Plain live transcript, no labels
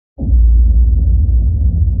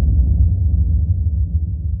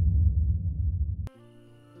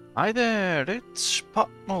Hi there, it's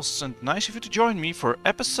Patmos, and nice of you to join me for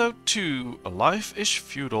episode 2, Life is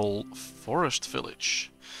Feudal Forest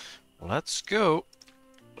Village. Let's go.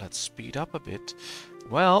 Let's speed up a bit.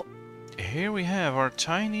 Well, here we have our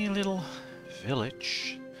tiny little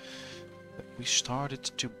village that we started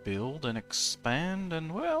to build and expand,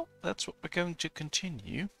 and well, that's what we're going to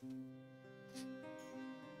continue.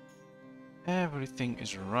 Everything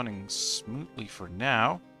is running smoothly for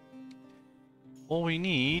now. All we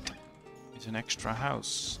need is an extra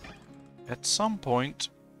house. At some point,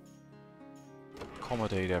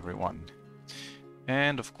 accommodate everyone.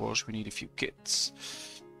 And of course we need a few kids.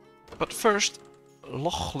 But first,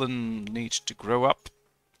 Lachlan needs to grow up,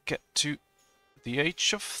 get to the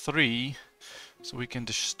age of 3, so we can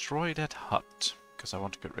destroy that hut. Because I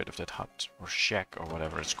want to get rid of that hut, or shack, or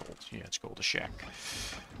whatever it's called. Yeah, it's called a shack.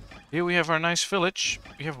 Here we have our nice village.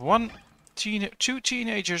 We have two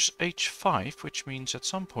teenagers age 5, which means at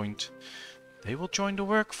some point they will join the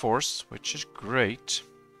workforce, which is great.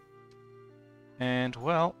 And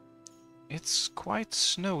well, it's quite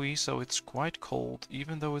snowy, so it's quite cold,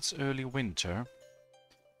 even though it's early winter.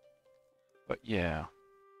 But yeah,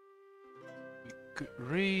 we could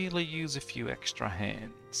really use a few extra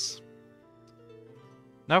hands.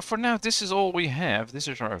 Now for now, this is all we have. This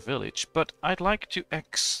is our village, but I'd like to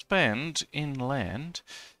expand inland,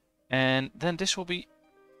 and then this will be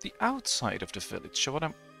the outside of the village. So what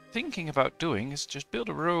I'm thinking about doing is just build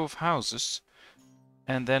a row of houses,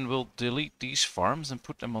 and then we'll delete these farms and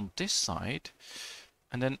put them on this side.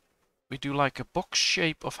 And then we do like a box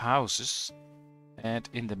shape of houses. And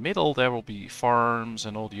in the middle there will be farms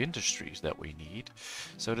and all the industries that we need.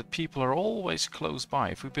 So that people are always close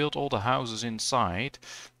by. If we build all the houses inside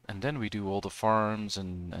and then we do all the farms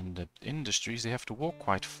and the industries, they have to walk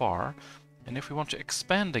quite far. And if we want to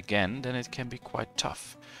expand again, then it can be quite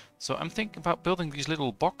tough. So I'm thinking about building these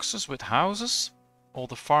little boxes with houses, all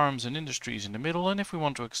the farms and industries in the middle, and if we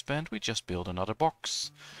want to expand, we just build another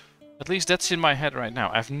box. At least that's in my head right now.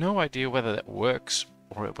 I have no idea whether that works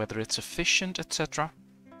or whether it's efficient, etc.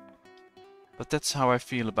 But that's how I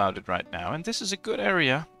feel about it right now. And this is a good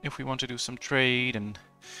area if we want to do some trade and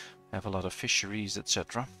have a lot of fisheries,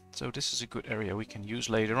 etc. So this is a good area we can use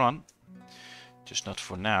later on. Just not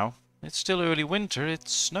for now. It's still early winter,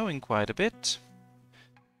 it's snowing quite a bit.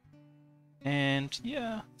 And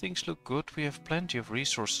yeah, things look good. We have plenty of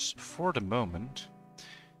resources for the moment.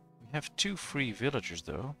 We have 2 free villagers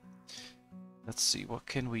though. Let's see, what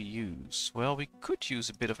can we use? Well, we could use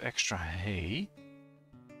a bit of extra hay.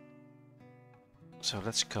 So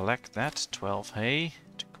let's collect that. 12 hay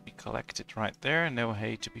to be collected right there. No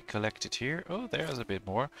hay to be collected here. Oh, there's a bit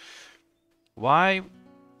more. Why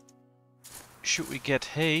should we get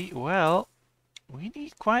hay? Well, we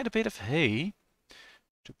need quite a bit of hay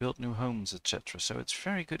to build new homes, etc. So it's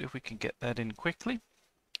very good if we can get that in quickly.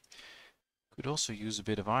 Could also use a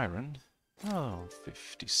bit of iron. Oh,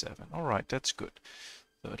 57. Alright, that's good.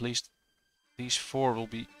 So at least these 4 will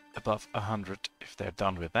be above 100 if they're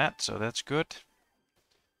done with that, so that's good.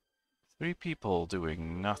 3 people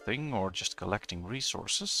doing nothing or just collecting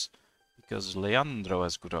resources because Leandro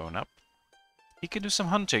has grown up. He can do some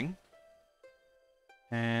hunting.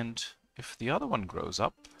 And if the other one grows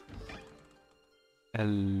up,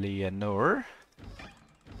 Eleanor,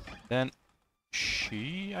 then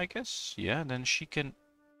she, I guess, yeah, then she can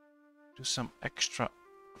do some extra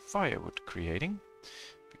firewood creating,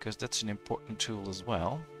 because that's an important tool as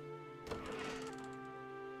well.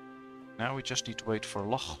 Now we just need to wait for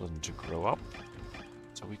Lachlan to grow up,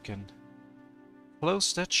 so we can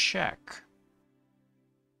close that shack.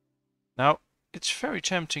 Now, it's very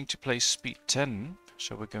tempting to play speed 10,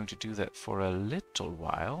 so we're going to do that for a little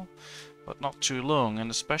while, but not too long, and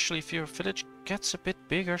especially if your village gets a bit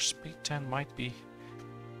bigger, speed 10 might be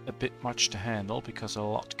a bit much to handle, because a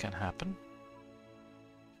lot can happen.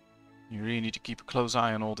 You really need to keep a close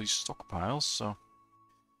eye on all these stockpiles, so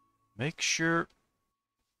make sure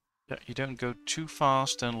that you don't go too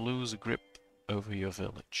fast and lose a grip over your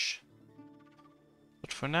village.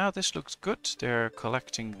 But for now this looks good. They're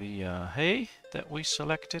collecting the hay that we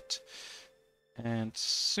selected, and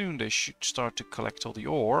soon they should start to collect all the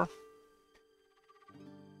ore.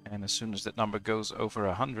 And as soon as that number goes over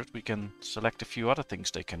 100, we can select a few other things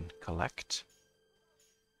they can collect.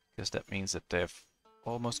 Because that means that they've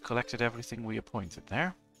almost collected everything we appointed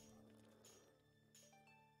there.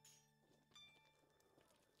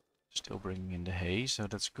 Still bringing in the hay, so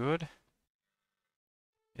that's good.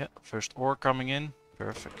 Yeah, first ore coming in.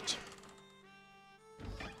 Perfect.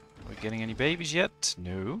 Are we getting any babies yet?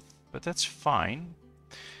 No, but that's fine.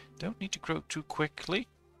 Don't need to grow too quickly.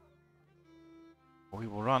 we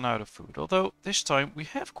will run out of food. Although this time we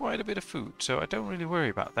have quite a bit of food, so I don't really worry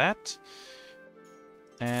about that.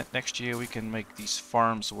 And next year we can make these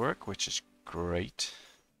farms work, which is great.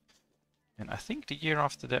 And I think the year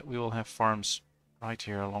after that we will have farms right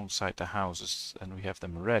here alongside the houses, and we have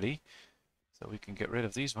them ready. So we can get rid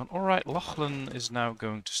of these one. Alright, Lachlan is now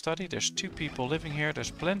going to study. There's 2 people living here.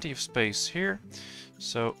 There's plenty of space here.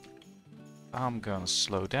 So I'm gonna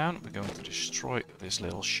slow down. We're going to destroy this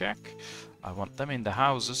little shack. I want them in the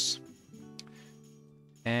houses.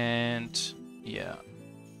 And yeah,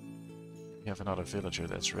 we have another villager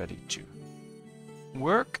that's ready to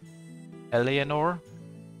work. Eleanor.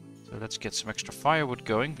 So let's get some extra firewood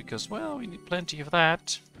going because, well, we need plenty of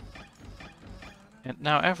that. And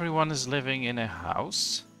now everyone is living in a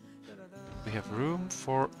house. We have room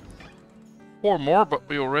for 4 more, but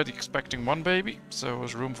we're already expecting 1 baby. So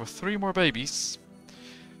there's room for 3 more babies.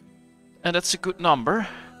 And that's a good number.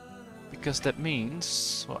 Because that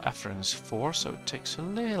means, well, Afrin is 4, so it takes a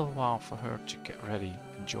little while for her to get ready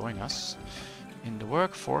and join us in the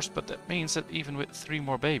workforce. But that means that even with 3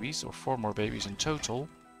 more babies, or 4 more babies in total,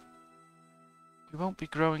 we won't be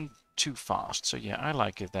growing too fast. So yeah, I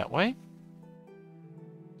like it that way.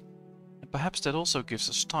 Perhaps that also gives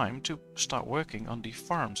us time to start working on the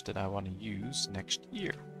farms that I want to use next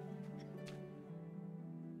year.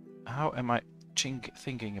 How am I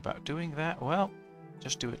thinking about doing that? Well,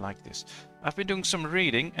 just do it like this. I've been doing some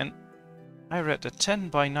reading and I read that 10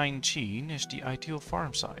 by 19 is the ideal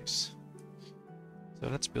farm size. So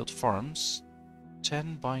let's build farms.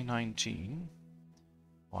 10 by 19.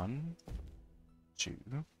 1, 2.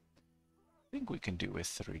 I think we can do with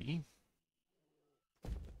 3.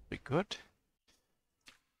 Be good.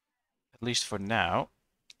 At least for now.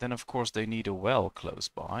 Then of course they need a well close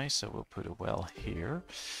by, so we'll put a well here.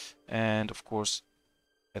 And of course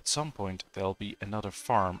at some point there'll be another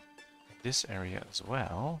farm in this area as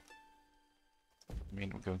well. I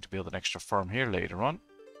mean, we're going to build an extra farm here later on.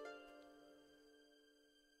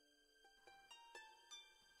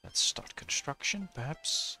 Let's start construction.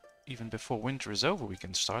 Perhaps even before winter is over we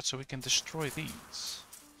can start, so we can destroy these.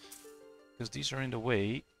 Because these are in the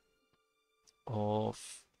way of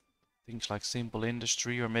things like simple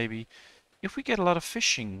industry, or maybe if we get a lot of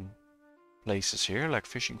fishing places here, like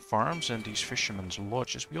fishing farms and these fishermen's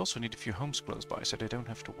lodges, we also need a few homes close by so they don't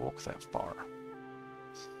have to walk that far.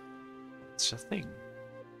 It's a thing.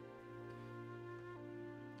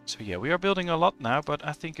 So yeah, we are building a lot now, but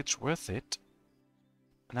I think it's worth it.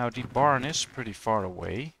 Now the barn is pretty far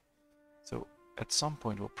away, so at some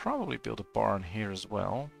point we'll probably build a barn here as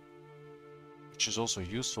well. Which is also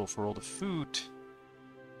useful for all the food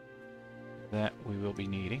that we will be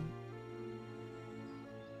needing.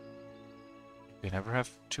 You never have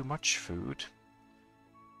too much food.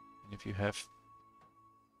 And if you have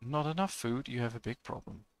not enough food, you have a big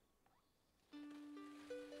problem.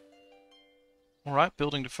 Alright,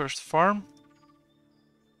 building the first farm.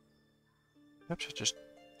 Perhaps I just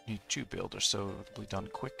need 2 builders, so it'll be done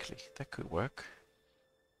quickly. That could work.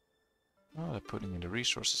 Oh, they're putting in the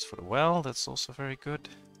resources for the well. That's also very good.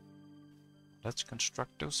 Let's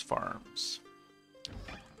construct those farms.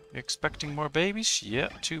 You expecting more babies? Yeah,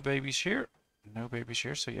 2 babies here. No babies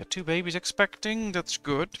here, so yeah, 2 babies expecting. That's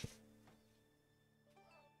good.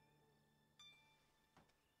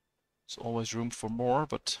 There's always room for more,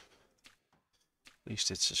 but at least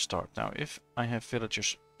it's a start. Now, if I have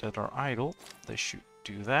villagers that are idle, they should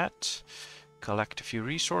do that. Collect a few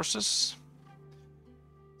resources.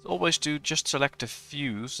 Always do just select a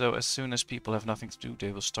few, so as soon as people have nothing to do,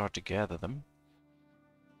 they will start to gather them.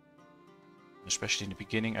 Especially in the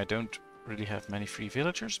beginning, I don't really have many free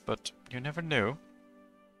villagers, but you never know.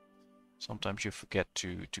 Sometimes you forget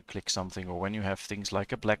to click something, or when you have things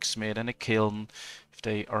like a blacksmith and a kiln, if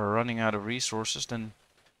they are running out of resources, then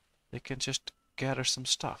they can just gather some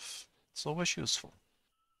stuff. It's always useful.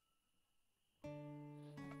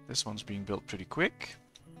 This one's being built pretty quick.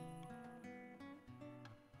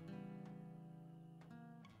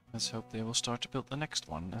 Let's hope they will start to build the next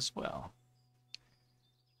one as well.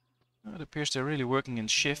 Oh, it appears they're really working in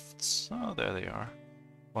shifts. Oh, there they are.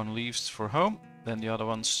 One leaves for home, then the other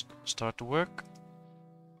ones start to work.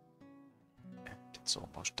 And it's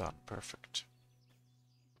almost done. Perfect.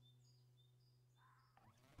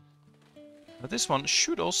 But this one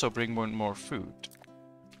should also bring more food.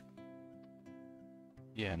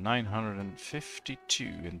 Yeah, 952,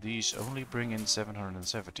 and these only bring in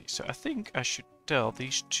 770. So I think I should tell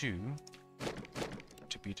these 2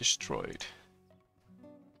 to be destroyed.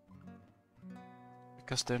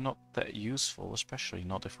 Because they're not that useful, especially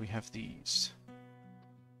not if we have these.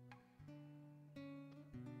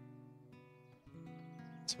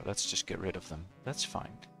 So let's just get rid of them. That's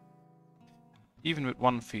fine. Even with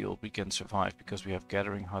one field we can survive because we have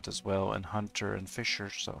gathering hut as well and hunter and fisher,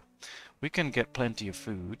 so we can get plenty of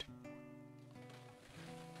food.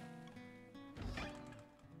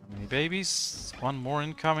 How many babies? One more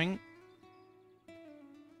incoming.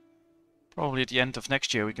 Probably at the end of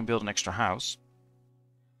next year we can build an extra house.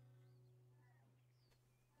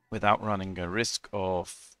 Without running a risk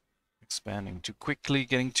of expanding too quickly,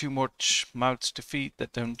 getting too much mouths to feed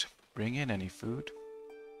that don't bring in any food.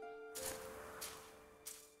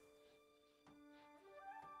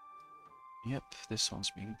 Yep, this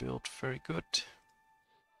one's being built. Very good.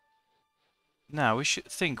 Now we should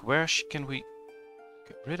think, where can we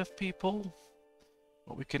get rid of people?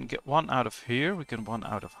 Well, we can get one out of here, we can one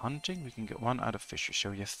out of hunting, we can get one out of fisher. So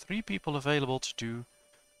we have 3 people available to do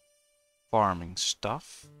farming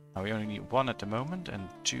stuff. Now we only need 1 at the moment and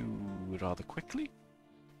 2 rather quickly.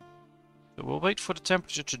 So we'll wait for the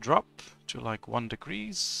temperature to drop to like 1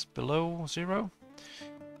 degrees below 0.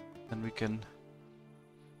 Then we can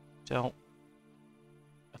tell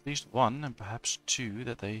at least 1 and perhaps 2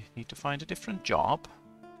 that they need to find a different job.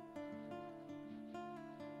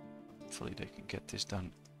 Hopefully they can get this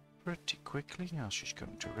done pretty quickly. Now she's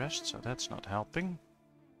going to rest, so that's not helping.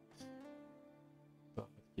 But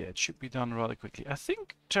yeah, it should be done rather quickly. I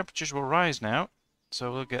think temperatures will rise now,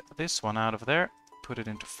 so we'll get this one out of there, put it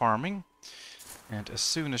into farming, and as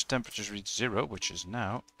soon as temperatures reach 0, which is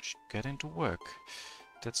now, get into work.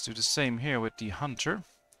 Let's do the same here with the hunter.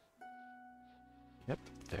 Yep,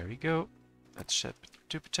 there we go. Let's set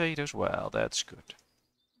 2 potatoes. Well, that's good.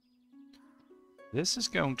 This is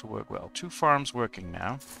going to work well. 2 farms working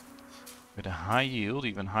now. With a high yield,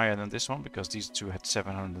 even higher than this one, because these 2 had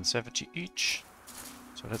 770 each.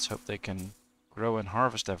 So let's hope they can grow and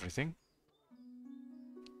harvest everything.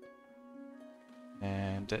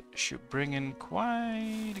 And that should bring in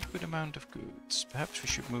quite a good amount of goods. Perhaps we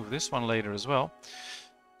should move this one later as well.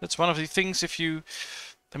 That's one of the things if you...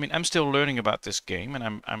 I mean, I'm still learning about this game,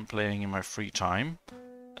 and I'm playing in my free time.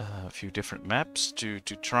 A few different maps to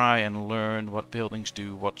try and learn what buildings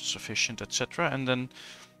do, what's sufficient, etc. And then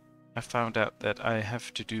I found out that I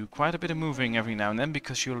have to do quite a bit of moving every now and then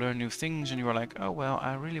because you learn new things and you're like, oh well,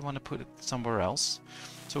 I really want to put it somewhere else.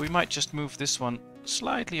 So we might just move this one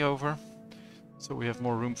slightly over so we have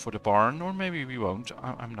more room for the barn, or maybe we won't.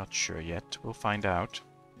 I'm not sure yet. We'll find out.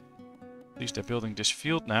 At least they're building this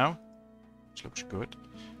field now, which looks good.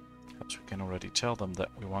 Perhaps we can already tell them that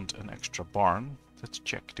we want an extra barn. Let's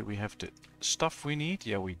check, do we have the stuff we need?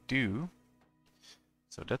 Yeah, we do.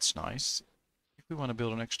 So that's nice. If we want to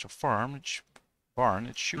build an extra barn,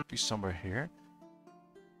 it should be somewhere here.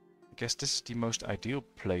 I guess this is the most ideal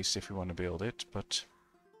place if we want to build it, but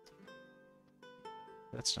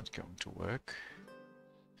that's not going to work.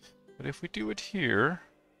 But if we do it here,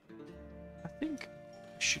 I think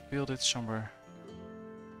we should build it somewhere.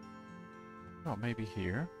 Oh, maybe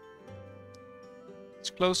here. It's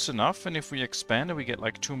close enough, and if we expand and we get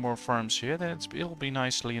like 2 more farms here, then it'll be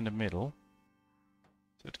nicely in the middle.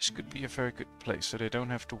 So this could be a very good place, so they don't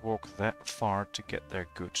have to walk that far to get their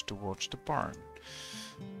goods towards the barn.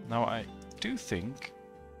 Now I do think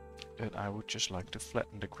that I would just like to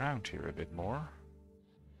flatten the ground here a bit more.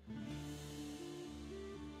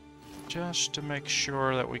 Just to make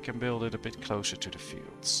sure that we can build it a bit closer to the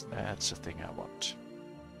fields. That's the thing I want.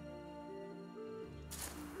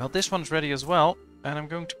 Well, this one's ready as well. And I'm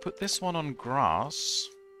going to put this one on grass.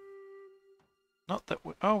 Not that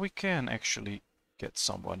we... Oh, we can actually get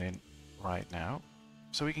someone in right now.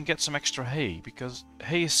 So we can get some extra hay, because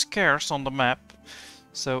hay is scarce on the map.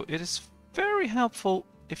 So it is very helpful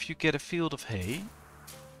if you get a field of hay.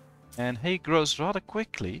 And hay grows rather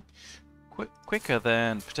quickly. Quicker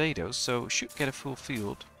than potatoes, so we should get a full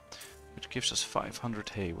field. Which gives us 500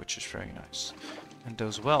 hay, which is very nice. And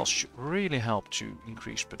those wells should really help to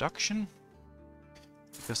increase production.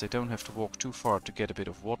 Because they don't have to walk too far to get a bit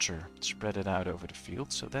of water, spread it out over the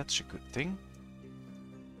field, so that's a good thing.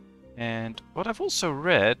 And what I've also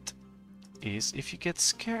read is if you get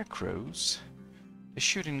scarecrows, they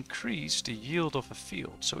should increase the yield of a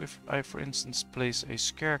field. So if I, for instance, place a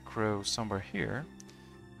scarecrow somewhere here,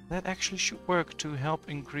 that actually should work to help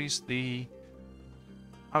increase the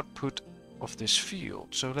output of this field.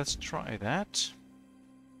 So let's try that.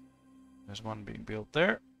 There's one being built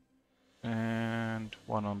there. And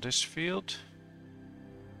one on this field.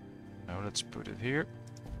 Now let's put it here.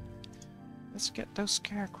 Let's get those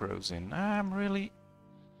scarecrows in. I'm really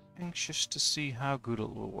anxious to see how good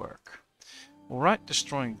it will work. Alright,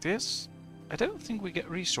 destroying this. I don't think we get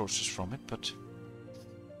resources from it, but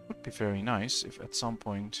it would be very nice if at some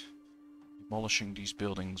point demolishing these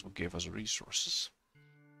buildings would give us resources.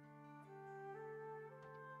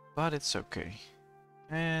 but it's okay.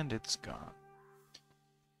 And it's gone.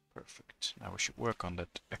 Perfect. Now we should work on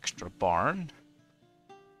that extra barn.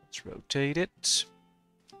 Let's rotate it.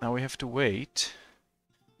 Now we have to wait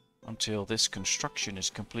until this construction is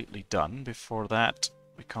completely done. Before that,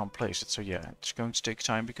 we can't place it. So yeah, it's going to take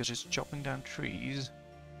time because it's chopping down trees.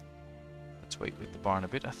 Let's wait with the barn a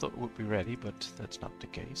bit. I thought it would be ready, but that's not the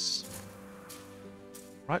case.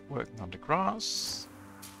 Right, working on the grass.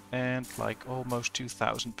 And like almost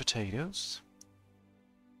 2,000 potatoes.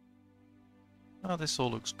 Oh, this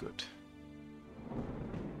all looks good.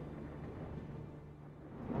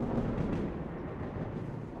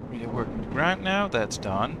 We are working the ground now, that's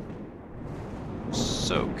done.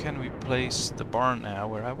 So, can we place the barn now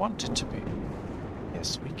where I want it to be?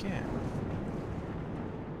 Yes, we can.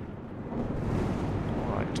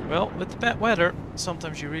 Alright, well, with the bad weather,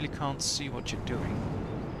 sometimes you really can't see what you're doing.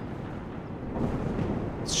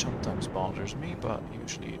 It sometimes bothers me, but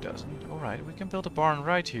usually it doesn't. Alright, we can build a barn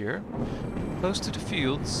right here, close to the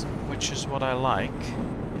fields, which is what I like,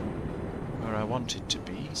 where I want it to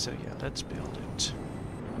be. So yeah, let's build it.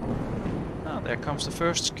 Ah, there comes the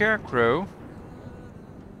first scarecrow.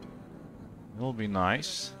 It'll be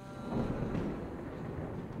nice.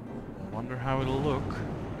 I wonder how it'll look.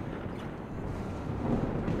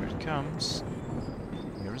 Here it comes.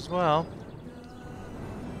 Here as well.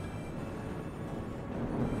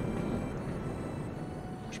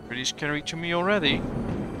 It's pretty scary to me already.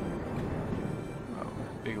 Oh,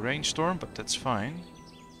 big rainstorm, but that's fine.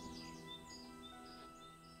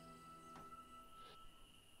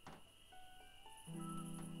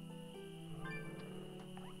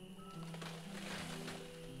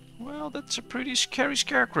 Well, that's a pretty scary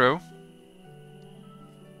scarecrow.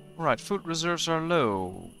 Right, food reserves are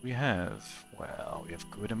low. We have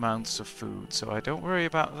good amounts of food, so I don't worry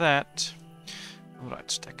about that.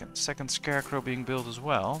 Alright, second scarecrow being built as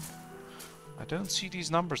well. I don't see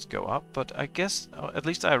these numbers go up, but I guess, at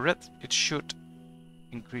least I read it should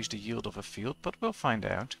increase the yield of a field, but we'll find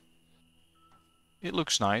out. It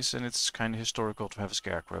looks nice, and it's kind of historical to have a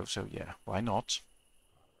scarecrow, so yeah, why not?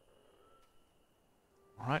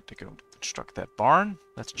 Alright, they're going to construct that barn.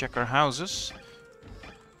 Let's check our houses.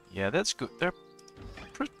 Yeah, that's good. They're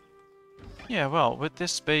yeah, well, with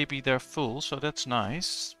this baby they're full, so that's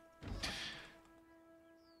nice.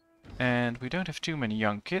 And we don't have too many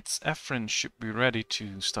young kids. Ephraim should be ready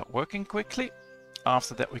to start working quickly.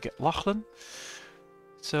 After that we get Lachlan.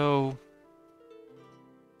 So,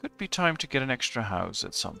 could be time to get an extra house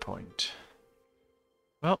at some point.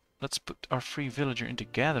 Well, let's put our free villager into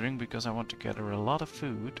gathering, because I want to gather a lot of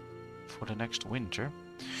food for the next winter.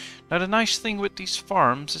 Now the nice thing with these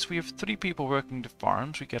farms is we have 3 people working the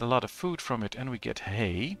farms, we get a lot of food from it and we get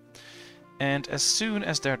hay. And as soon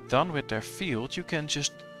as they're done with their field, you can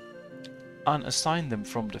just unassign them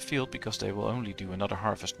from the field, because they will only do another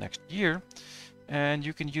harvest next year. And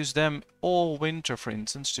you can use them all winter, for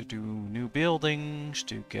instance, to do new buildings,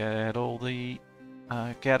 to get all the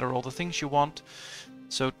gather all the things you want.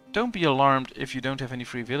 So don't be alarmed if you don't have any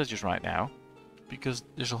free villagers right now, because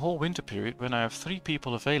there's a whole winter period when I have 3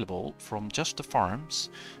 people available from just the farms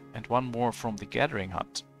and 1 more from the gathering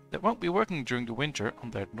hut that won't be working during the winter on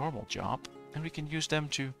their normal job, and we can use them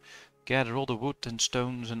to gather all the wood and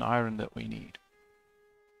stones and iron that we need.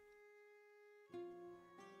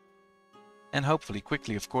 And hopefully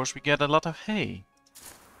quickly, of course, we get a lot of hay.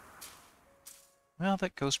 Well,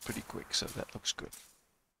 that goes pretty quick, so that looks good.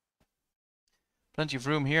 Plenty of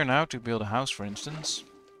room here now to build a house, for instance.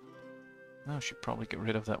 I should probably get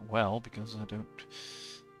rid of that well, because I don't...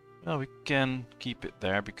 Well, we can keep it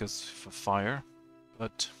there because for fire,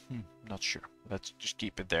 but not sure. Let's just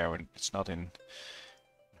keep it there when it's not in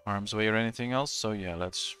harm's way or anything else. So yeah,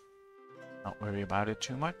 let's not worry about it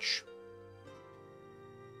too much.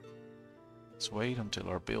 Let's wait until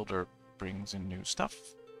our builder brings in new stuff.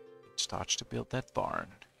 It starts to build that barn.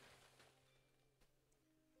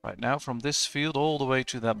 Right now, from this field all the way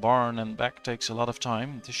to that barn and back takes a lot of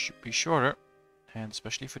time. This should be shorter, and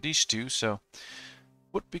especially for these 2, so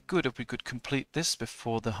would be good if we could complete this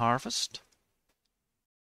before the harvest.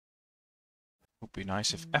 Would be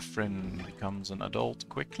nice if Ephraim becomes an adult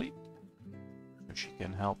quickly, so she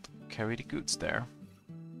can help carry the goods there.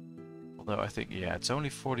 Although I think, yeah, it's only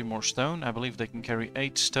 40 more stone. I believe they can carry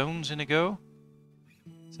 8 stones in a go.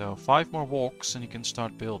 So 5 more walks and you can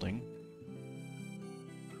start building.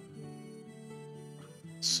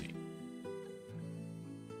 Let's see.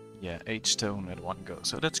 Yeah, 8 stone at 1 go.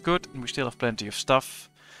 So that's good. And we still have plenty of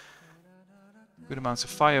stuff. Good amounts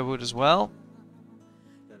of firewood as well.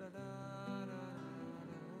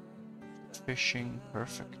 Fishing,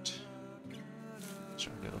 perfect.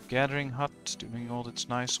 So Little gathering hut doing all its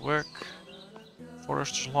nice work.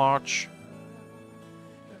 Forester's lodge.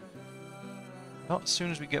 Well, as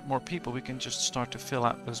soon as we get more people, we can just start to fill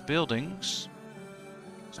out those buildings.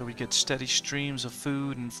 So we get steady streams of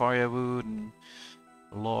food and firewood and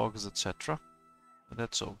logs, etc.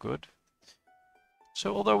 That's all good.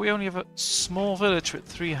 So although we only have a small village with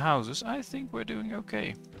 3 houses, I think we're doing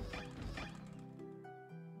okay.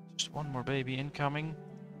 Just one more baby incoming.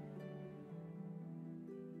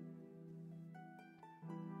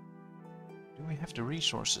 Do we have the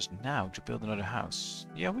resources now to build another house?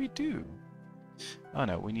 Yeah, we do. Oh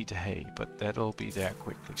no, we need the hay, but that'll be there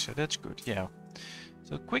quickly, so that's good, yeah.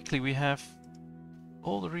 So quickly we have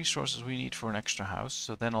all the resources we need for an extra house,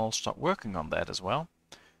 so then I'll start working on that as well.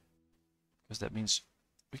 Because that means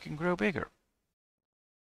we can grow bigger.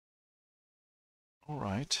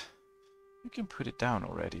 Alright. We can put it down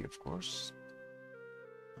already, of course.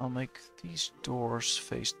 I'll make these doors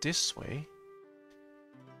face this way.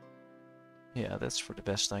 Yeah, that's for the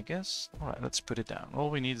best, I guess. Alright, let's put it down. All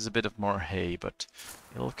we need is a bit of more hay, but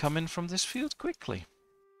it'll come in from this field quickly.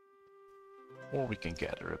 Or we can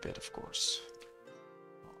gather a bit, of course.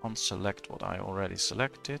 Unselect what I already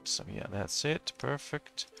selected. So yeah, that's it.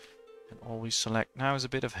 Perfect. And all we select now is a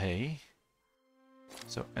bit of hay.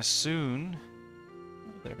 So as soon...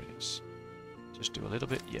 There it is. Just do a little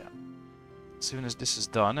bit, yeah. As soon as this is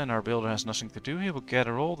done and our builder has nothing to do, he will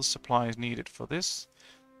gather all the supplies needed for this.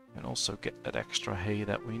 And also get that extra hay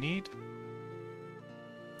that we need.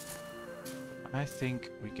 I think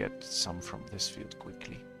we get some from this field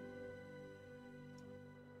quickly.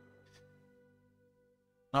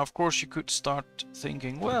 Now of course you could start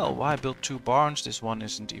thinking, well, why build 2 barns? This one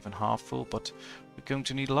isn't even half full, but we're going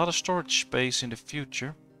to need a lot of storage space in the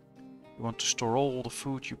future. You want to store all the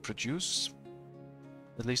food you produce.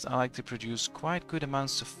 At least I like to produce quite good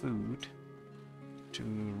amounts of food to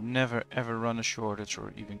never ever run a shortage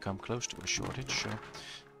or even come close to a shortage. So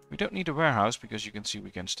we don't need a warehouse because you can see we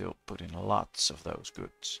can still put in lots of those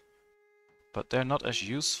goods. But they're not as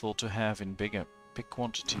useful to have in big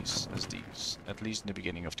quantities as these, at least in the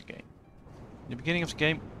beginning of the game. In the beginning of the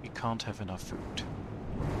game, we can't have enough food.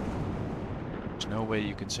 There's no way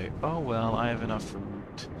you can say, oh well, I have enough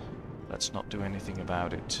food, let's not do anything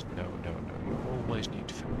about it. No, no, no, you always need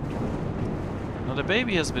food. Now the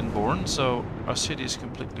baby has been born, so our city is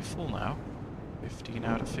completely full now. 15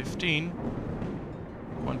 out of 15.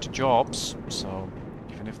 20 jobs, so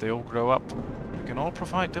even if they all grow up, we can all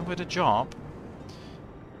provide them with a job.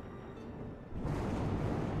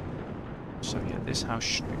 So yeah, this house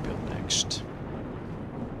should be built next.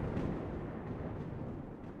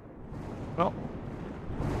 Well,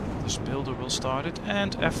 this builder will start it,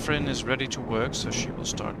 and Ephraim is ready to work, so she will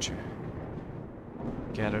start to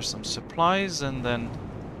gather some supplies and then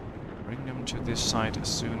bring them to this site as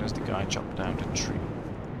soon as the guy chopped down the tree.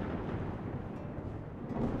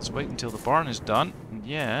 Let's wait until the barn is done. And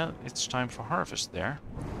yeah, it's time for harvest there.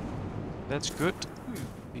 That's good.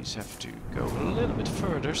 These have to go a little bit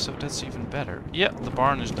further, so that's even better. Yeah, the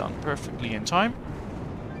barn is done perfectly in time.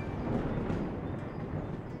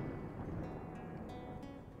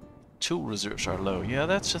 Tool reserves are low. Yeah,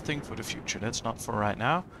 that's a thing for the future. That's not for right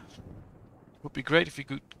now. It would be great if we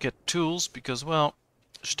could get tools, because, well,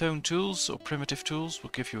 stone tools or primitive tools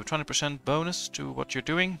will give you a 20% bonus to what you're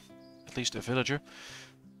doing, at least a villager.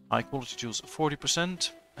 High quality tools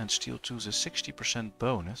 40%, and steel tools a 60%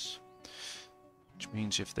 bonus. Which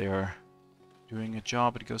means if they are doing a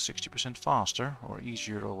job, it goes 60% faster or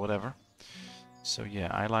easier or whatever. So yeah,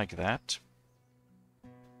 I like that.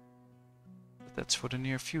 But that's for the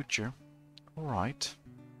near future. Alright.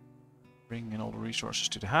 Bring in all the resources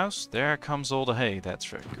to the house. There comes all the hay. That's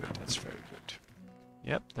very good. That's very good.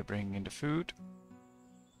 Yep, they're bringing in the food.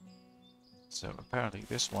 So apparently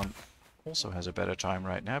this one also has a better time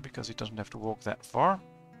right now because he doesn't have to walk that far.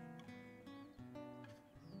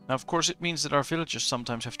 Now of course it means that our villagers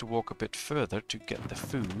sometimes have to walk a bit further to get the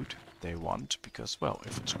food they want, because, well,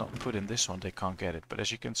 if it's not put in this one they can't get it. But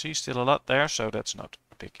as you can see, still a lot there, so that's not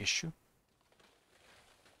a big issue.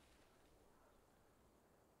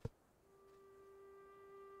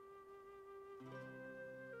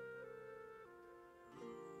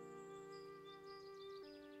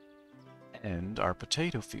 And our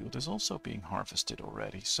potato field is also being harvested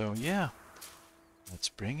already, so yeah, let's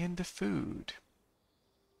bring in the food.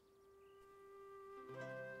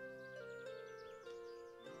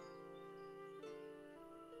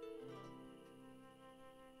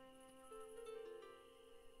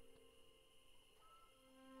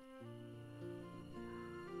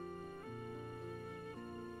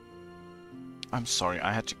 I'm sorry,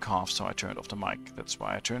 I had to cough, so I turned off the mic. That's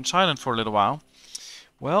why I turned silent for a little while.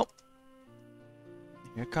 Well,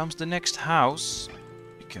 here comes the next house.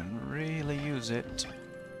 We can really use it.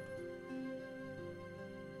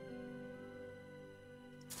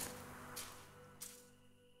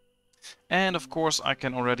 And of course I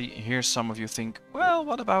can already hear some of you think, well,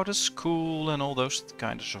 what about a school and all those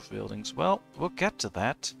kinds of buildings? Well, we'll get to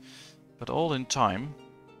that, but all in time.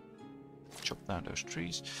 Chop down those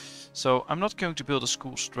trees. So I'm not going to build a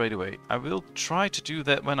school straight away. I will try to do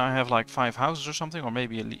that when I have like 5 houses or something, or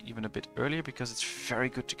maybe even a bit earlier, because it's very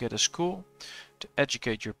good to get a school, to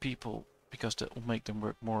educate your people, because that will make them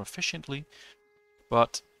work more efficiently.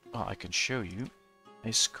 But I can show you.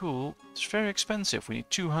 A school is very expensive. We need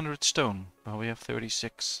 200 stone. Well, we have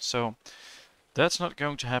 36, so that's not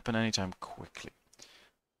going to happen anytime quickly.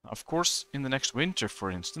 Of course, in the next winter, for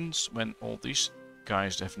instance, when all these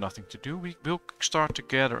guys have nothing to do, we will start to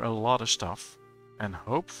gather a lot of stuff, and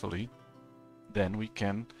hopefully then we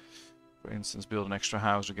can, for instance, build an extra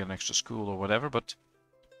house or get an extra school or whatever. But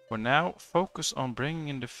for now, focus on bringing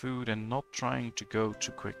in the food and not trying to go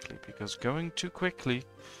too quickly, because going too quickly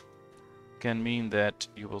can mean that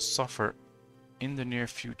you will suffer in the near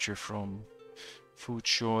future from food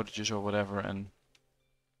shortages or whatever, and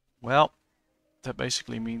well, that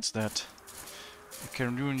basically means that it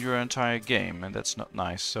can ruin your entire game, and that's not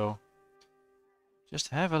nice. So just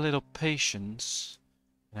have a little patience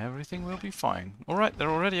and everything will be fine. Alright, they're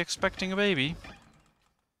already expecting a baby,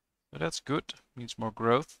 so that's good, means more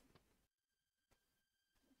growth.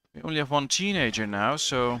 We only have 1 teenager now,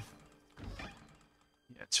 so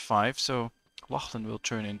yeah, it's 5, so Lachlan will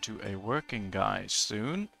turn into a working guy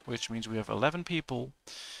soon, which means we have 11 people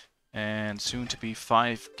and soon to be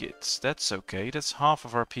 5 kids. That's okay, that's half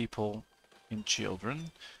of our people in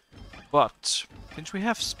children. But since we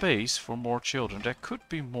have space for more children, there could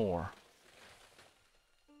be more.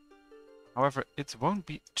 However, it won't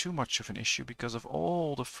be too much of an issue because of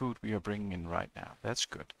all the food we are bringing in right now. That's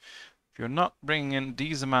good. If you're not bringing in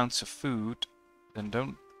these amounts of food, then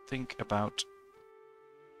don't think about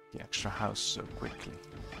the extra house so quickly.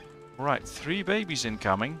 Alright, 3 babies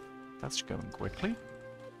incoming. That's going quickly.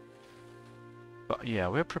 But yeah,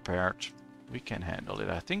 we're prepared. We can handle it,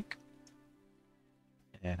 I think.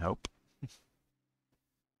 And hope.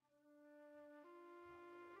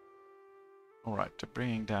 Alright, they're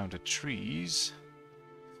bringing down the trees.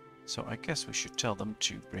 So I guess we should tell them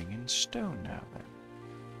to bring in stone now then.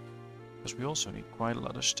 Because we also need quite a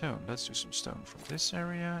lot of stone. Let's do some stone from this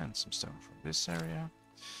area and some stone from this area.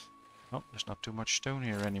 Oh, there's not too much stone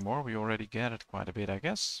here anymore. We already gathered quite a bit, I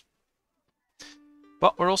guess.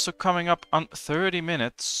 But we're also coming up on 30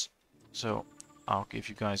 minutes. So I'll give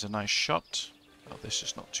you guys a nice shot. Well, this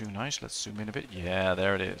is not too nice. Let's zoom in a bit. Yeah,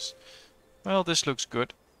 there it is. Well, this looks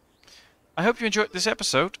good. I hope you enjoyed this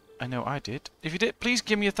episode. I know I did. If you did, please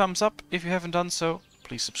give me a thumbs up. If you haven't done so,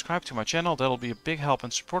 please subscribe to my channel. That'll be a big help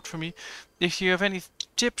and support for me. If you have any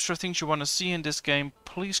tips or things you want to see in this game,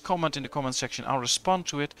 please comment in the comment section. I'll respond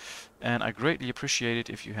to it. And I greatly appreciate it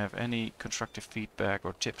if you have any constructive feedback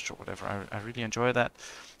or tips or whatever. I really enjoy that.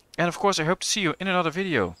 And of course, I hope to see you in another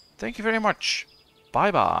video. Thank you very much.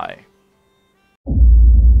 Bye bye.